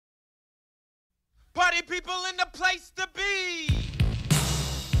Party people in the place to be.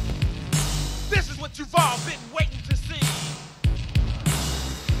 This is what you've all been waiting to see.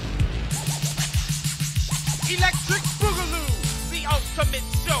 Electric Boogaloo, the ultimate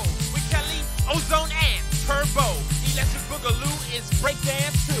show with Kelly, Ozone, and Turbo. Electric Boogaloo is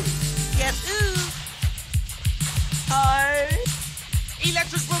breakdance too. Yes, ooh. Hi.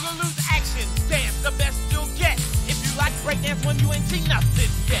 Electric Boogaloo's action dance, the best you'll get. If you like breakdance when you ain't seen nothing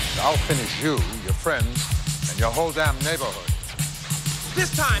yet. I'll finish you, your friends, and your whole damn neighborhood.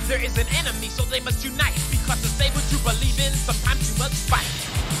 This time there is an enemy, so they must unite. Because to say what you believe in, sometimes you must fight.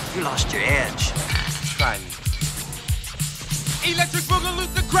 You lost your edge. Try me. Electric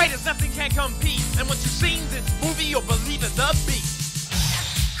Boogaloo's the greatest, nothing can compete. And once you've seen this movie, you'll believe in the beat.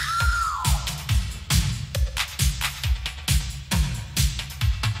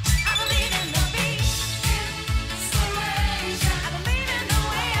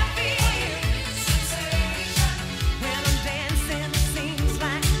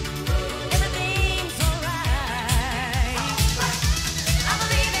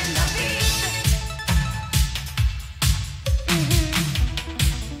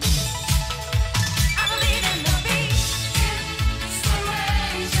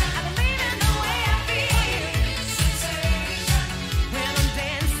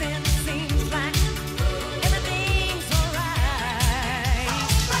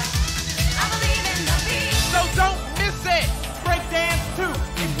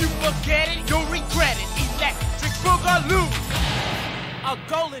 Get it, you'll regret it. Electric Boogaloo. A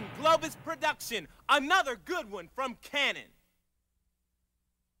Golden Globus production. Another good one from Canon.